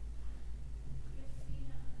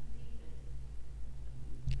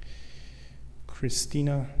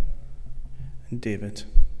 Christina and David.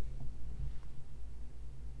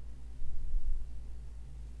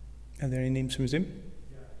 Are there any names from Zoom?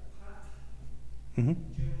 Mm-hmm.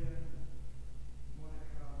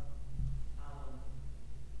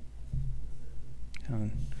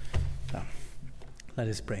 Helen. So, let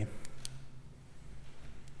us pray.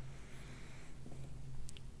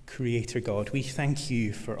 Creator God, we thank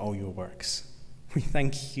you for all your works. We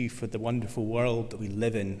thank you for the wonderful world that we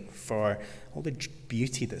live in, for all the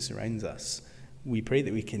beauty that surrounds us. We pray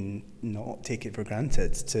that we can not take it for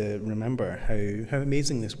granted, to remember how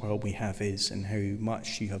amazing this world we have is and how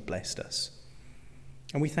much you have blessed us.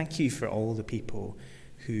 And we thank you for all the people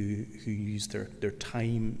who use their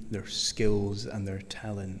time, their skills, and their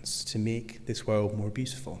talents to make this world more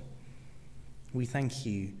beautiful. We thank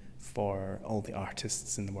you for all the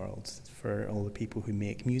artists in the world, for all the people who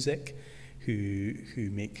make music, who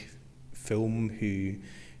make film, who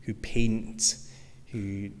paint,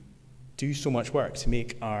 who do so much work to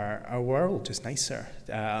make our world just nicer,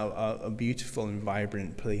 a beautiful and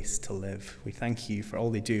vibrant place to live. We thank you for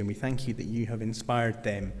all they do, and we thank you that you have inspired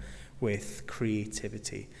them with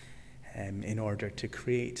creativity in order to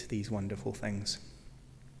create these wonderful things.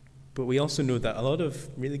 But we also know that a lot of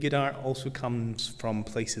really good art also comes from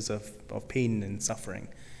places of pain and suffering.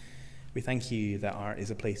 We thank you that art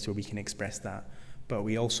is a place where we can express that, but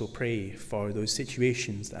we also pray for those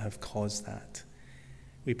situations that have caused that.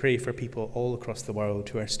 We pray for people all across the world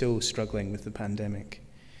who are still struggling with the pandemic.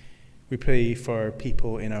 We pray for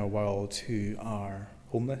people in our world who are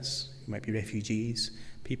homeless, who might be refugees,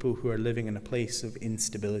 people who are living in a place of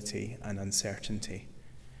instability and uncertainty.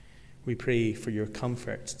 We pray for your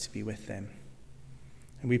comfort to be with them.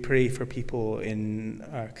 And we pray for people in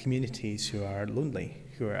our communities who are lonely,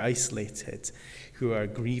 who are isolated, who are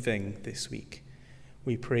grieving this week.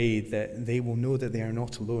 We pray that they will know that they are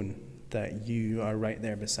not alone, that you are right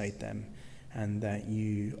there beside them, and that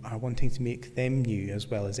you are wanting to make them new as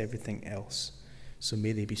well as everything else. So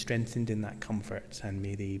may they be strengthened in that comfort, and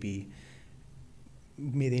may they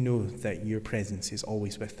know that your presence is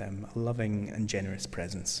always with them, a loving and generous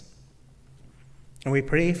presence. And we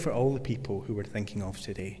pray for all the people who we're thinking of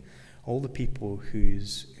today, all the people who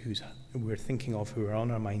we're thinking of who are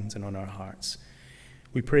on our minds and on our hearts.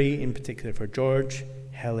 We pray in particular for George,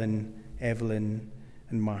 Helen, Evelyn,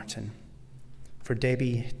 and Martin, for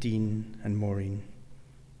Debbie, Dean, and Maureen,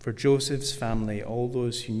 for Joseph's family, all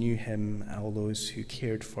those who knew him, all those who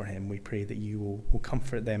cared for him. We pray that you will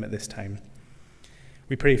comfort them at this time.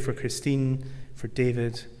 We pray for Christine, for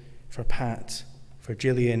David, for Pat, for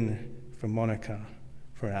Gillian, for Monica,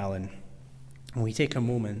 for Alan. And we take a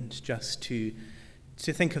moment just to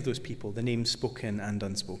think of those people, the names spoken and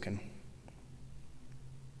unspoken.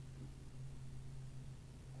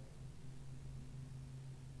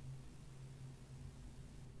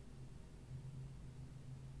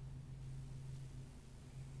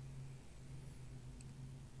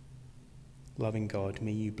 Loving God,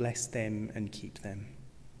 may you bless them and keep them.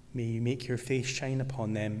 May you make your face shine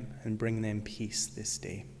upon them and bring them peace this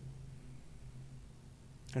day.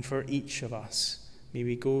 And for each of us, May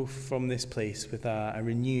we go from this place with a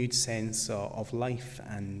renewed sense of life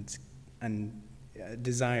and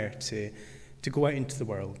desire to go out into the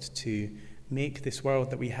world, to make this world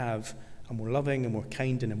that we have a more loving, a more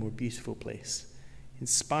kind, and a more beautiful place.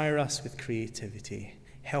 Inspire us with creativity.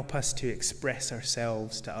 Help us to express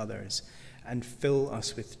ourselves to others, and fill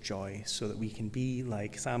us with joy so that we can be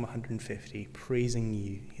like Psalm 150, praising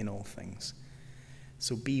you in all things.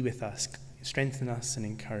 So be with us, strengthen us, and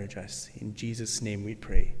encourage us. In Jesus' name we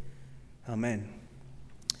pray. Amen.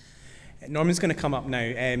 Norman's going to come up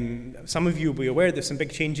now. Some of you will be aware there's some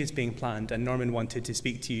big changes being planned, and Norman wanted to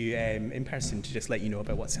speak to you in person to just let you know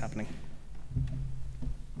about what's happening.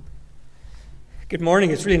 Good morning.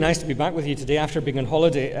 It's really nice to be back with you today after being on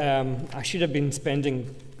holiday. I should have been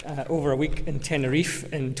spending over a week in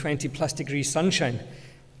Tenerife in 20-plus degree sunshine.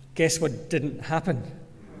 Guess what didn't happen?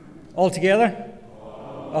 All together?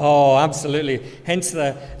 Oh, absolutely. Hence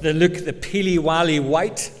the look, the peely-wally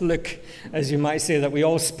white look, as you might say, that we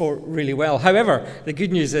all sport really well. However, the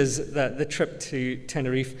good news is that the trip to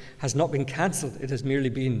Tenerife has not been cancelled. It has merely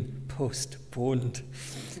been postponed.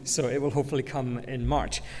 So it will hopefully come in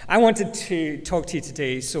March. I wanted to talk to you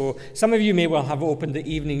today. So some of you may well have opened the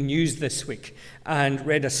evening news this week and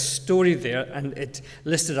read a story there, and it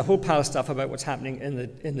listed a whole pile of stuff about what's happening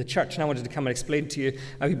in the church. And I wanted to come and explain to you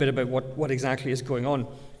a wee bit about what exactly is going on.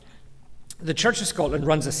 The Church of Scotland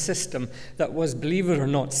runs a system that was, believe it or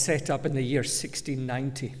not, set up in the year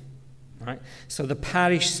 1690. Right? So the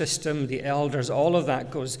parish system, the elders, all of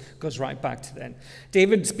that goes right back to then.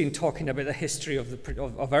 David's been talking about the history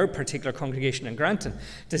of our particular congregation in Granton.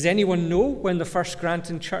 Does anyone know when the first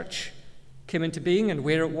Granton church came into being and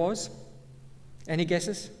where it was? Any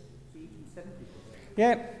guesses?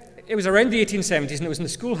 Yeah, it was around the 1870s, and it was in the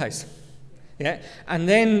schoolhouse. Yeah, and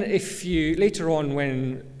then if you, later on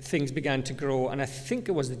when things began to grow, and I think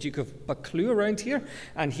it was the Duke of Buccleuch around here,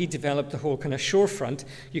 and he developed the whole kind of shorefront,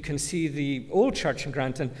 you can see the old church in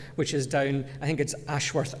Granton, which is down, I think it's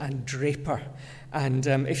Ashworth and Draper. And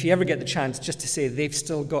if you ever get the chance, just to say they've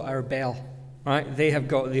still got our bell, right? They have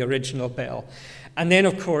got the original bell. And then,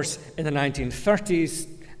 of course, in the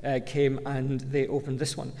 1930s came and they opened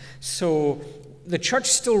this one. So the church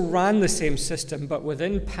still ran the same system, but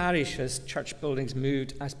within parishes, church buildings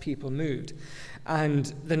moved as people moved. And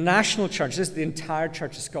the national church, this is the entire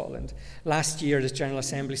Church of Scotland, last year, this General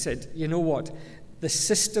Assembly said, you know what, the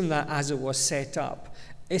system that as it was set up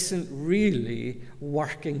isn't really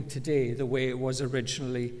working today the way it was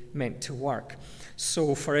originally meant to work.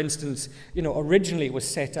 So, for instance, originally it was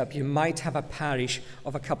set up, you might have a parish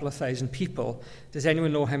of a couple of thousand people. Does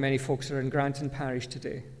anyone know how many folks are in Granton Parish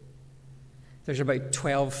today? There's about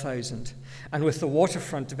 12,000. And with the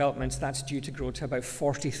waterfront developments, that's due to grow to about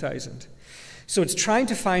 40,000. So it's trying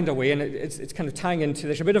to find a way, and it's kind of tying into,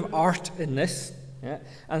 there's a bit of art in this, yeah,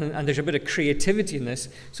 and there's a bit of creativity in this.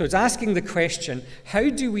 So it's asking the question, how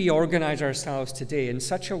do we organize ourselves today in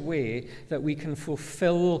such a way that we can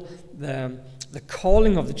fulfill the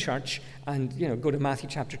calling of the church and go to Matthew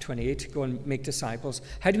chapter 28, go and make disciples?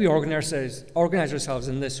 How do we organize ourselves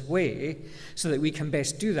in this way so that we can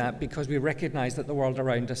best do that, because we recognize that the world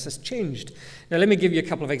around us has changed? Now let me give you a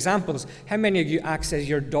couple of examples. How many of you access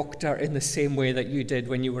your doctor in the same way that you did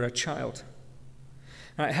when you were a child?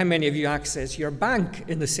 Right, how many of you access your bank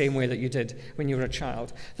in the same way that you did when you were a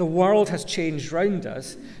child? The world has changed round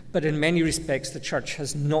us, but in many respects the church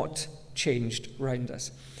has not changed round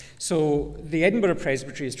us. So the Edinburgh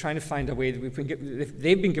Presbytery is trying to find a way that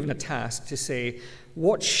they've been given a task to say,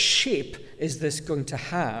 what shape is this going to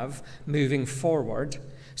have moving forward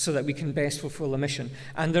so that we can best fulfill the mission?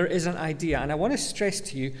 And there is an idea, and I want to stress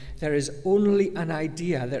to you, there is only an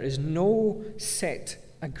idea. There is no set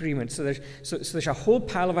agreement. So there's a whole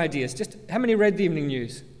pile of ideas. Just how many read the evening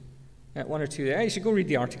news? One or two there. You should go read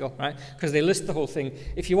the article, right? Because they list the whole thing.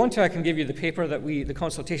 If you want to, I can give you the paper the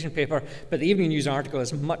consultation paper, but the evening news article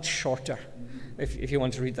is much shorter if you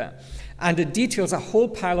want to read that. And it details a whole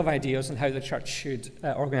pile of ideas on how the church should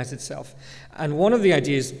organize itself. And one of the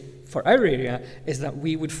ideas for our area is that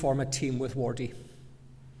we would form a team with Wardie,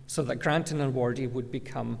 so that Granton and Wardie would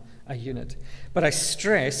become a unit. But I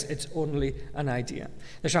stress it's only an idea.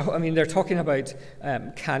 They're talking about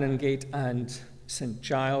Canongate and St.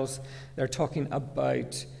 Giles. They're talking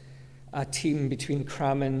about a team between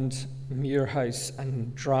Cramond, Muirhouse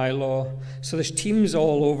and Drylaw. So there's teams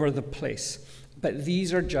all over the place. But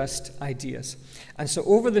these are just ideas. And so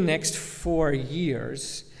over the next 4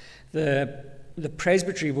 years, the the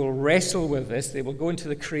presbytery will wrestle with this. They will go into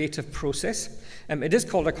the creative process. It is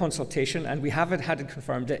called a consultation, and we haven't had it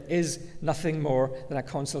confirmed. It is nothing more than a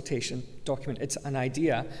consultation document. It's an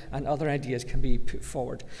idea, and other ideas can be put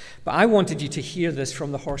forward. But I wanted you to hear this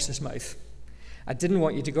from the horse's mouth. I didn't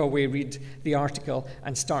want you to go away, read the article,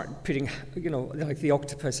 and start putting, like the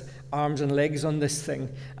octopus, arms and legs on this thing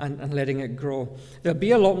and letting it grow. There'll be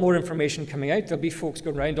a lot more information coming out. There'll be folks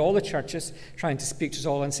going around all the churches trying to speak to us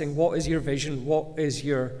all and saying, what is your vision? What is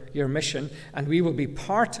your mission? And we will be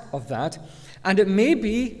part of that. And it may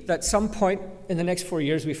be that at some point in the next 4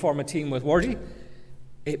 years we form a team with Wardy.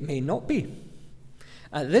 It may not be.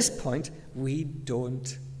 At this point, we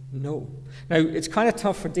don't know. Now, it's kind of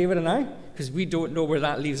tough for David and I, because we don't know where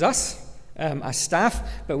that leaves us as staff,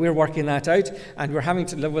 but we're working that out, and we're having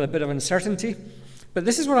to live with a bit of uncertainty. But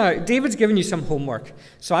this is what David's given you some homework,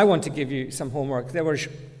 so I want to give you some homework. There was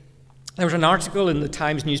an article in the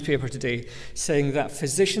Times newspaper today saying that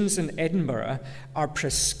physicians in Edinburgh are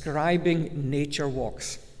prescribing nature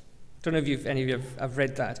walks. I don't know if any of you have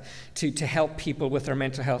read that, to help people with their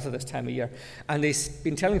mental health at this time of year. And they've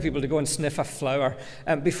been telling people to go and sniff a flower.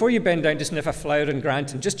 Before you bend down to sniff a flower in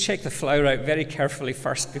Granton, just check the flower out very carefully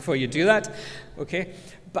first before you do that, okay?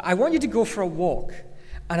 But I want you to go for a walk.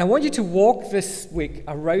 And I want you to walk this week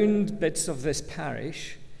around bits of this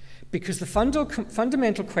parish, because the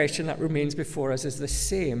fundamental question that remains before us is the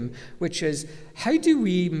same, which is, how do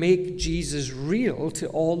we make Jesus real to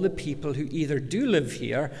all the people who either do live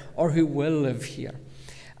here or who will live here?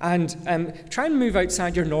 And try and move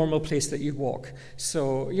outside your normal place that you walk.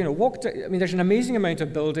 So, walk. There's an amazing amount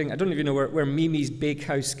of building. I don't even know where Mimi's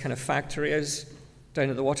Bakehouse kind of factory is, down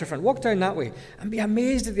at the waterfront. Walk down that way and be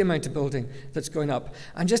amazed at the amount of building that's going up.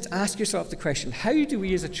 And just ask yourself the question, how do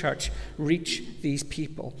we as a church reach these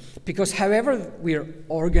people? Because however we're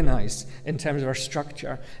organized in terms of our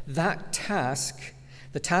structure, that task,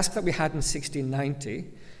 the task that we had in 1690,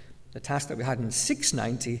 the task that we had in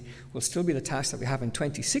 690, will still be the task that we have in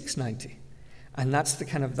 2690. And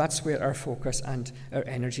that's where our focus and our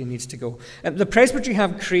energy needs to go. The presbytery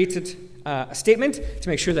have created a statement to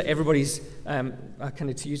make sure that everybody's,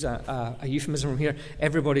 to use a euphemism from here,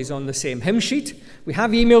 everybody's on the same hymn sheet. We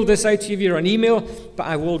have emailed this out to you if you're on email, but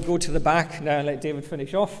I will go to the back now and let David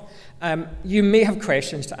finish off. You may have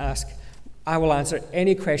questions to ask. I will answer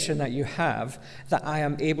any question that you have that I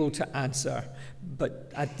am able to answer.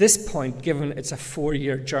 But at this point, given it's a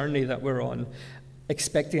 4-year journey that we're on,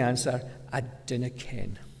 expect the answer, I dinna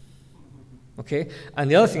ken. Okay? And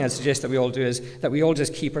the other thing I'd suggest that we all do is that we all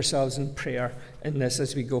just keep ourselves in prayer in this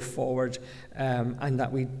as we go forward, and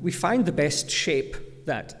that we find the best shape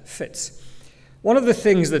that fits. One of the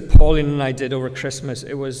things that Pauline and I did over Christmas,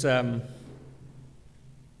 it was,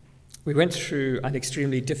 we went through an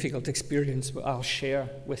extremely difficult experience I'll share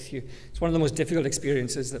with you. It's one of the most difficult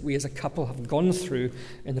experiences that we as a couple have gone through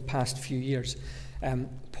in the past few years.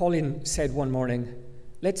 Pauline said one morning,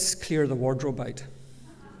 let's clear the wardrobe out.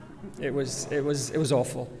 It was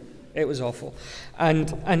awful. It was awful.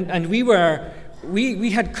 And we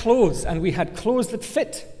had clothes, and we had clothes that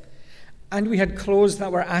fit. And we had clothes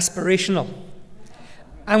that were aspirational.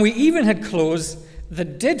 And we even had clothes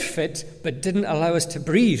that did fit, but didn't allow us to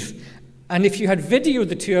breathe. And if you had videoed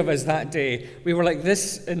the two of us that day, we were like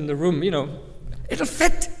this in the room, it'll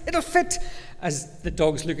fit, as the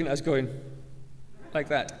dog's looking at us going, like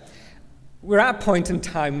that. We're at a point in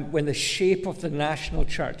time when the shape of the national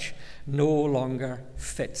church no longer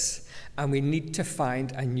fits, and we need to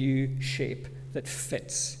find a new shape that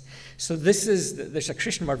fits. So there's a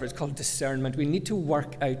Christian word for it, it's called discernment. We need to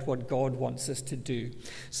work out what God wants us to do.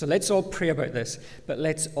 So let's all pray about this, but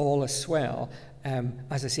let's all as well,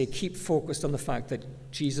 as I say, keep focused on the fact that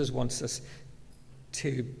Jesus wants us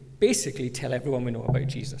to basically tell everyone we know about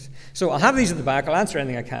Jesus. So I'll have these at the back. I'll answer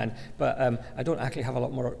anything I can, but I don't actually have a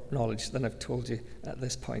lot more knowledge than I've told you at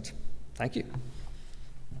this point. Thank you.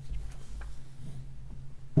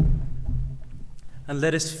 And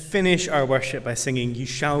let us finish our worship by singing, "You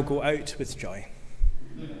Shall Go Out with Joy."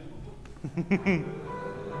 And the trees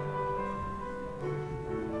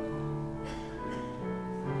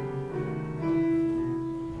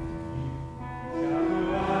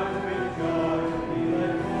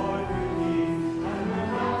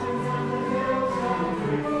of the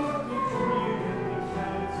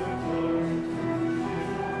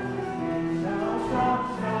field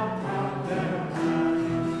shall clap their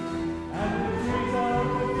hands.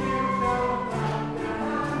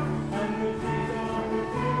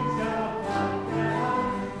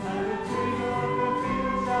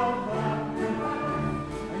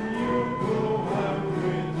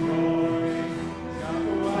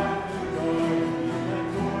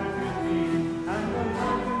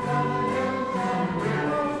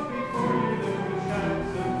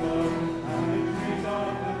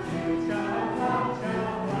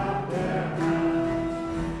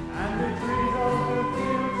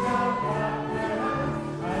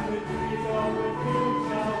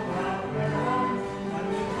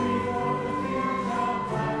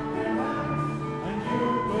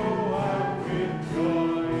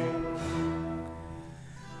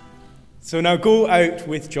 So now go out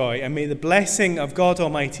with joy, and may the blessing of God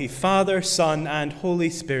Almighty, Father, Son, and Holy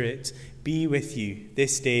Spirit be with you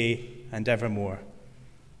this day and evermore.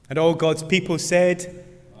 And all God's people said,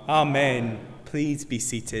 Amen. Please be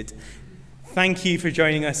seated. Thank you for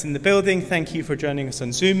joining us in the building. Thank you for joining us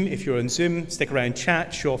on Zoom. If you're on Zoom, stick around,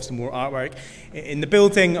 chat, show off some more artwork. In the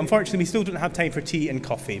building, unfortunately, we still don't have time for tea and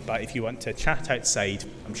coffee, but if you want to chat outside,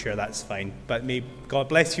 I'm sure that's fine. But may God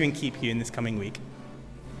bless you and keep you in this coming week.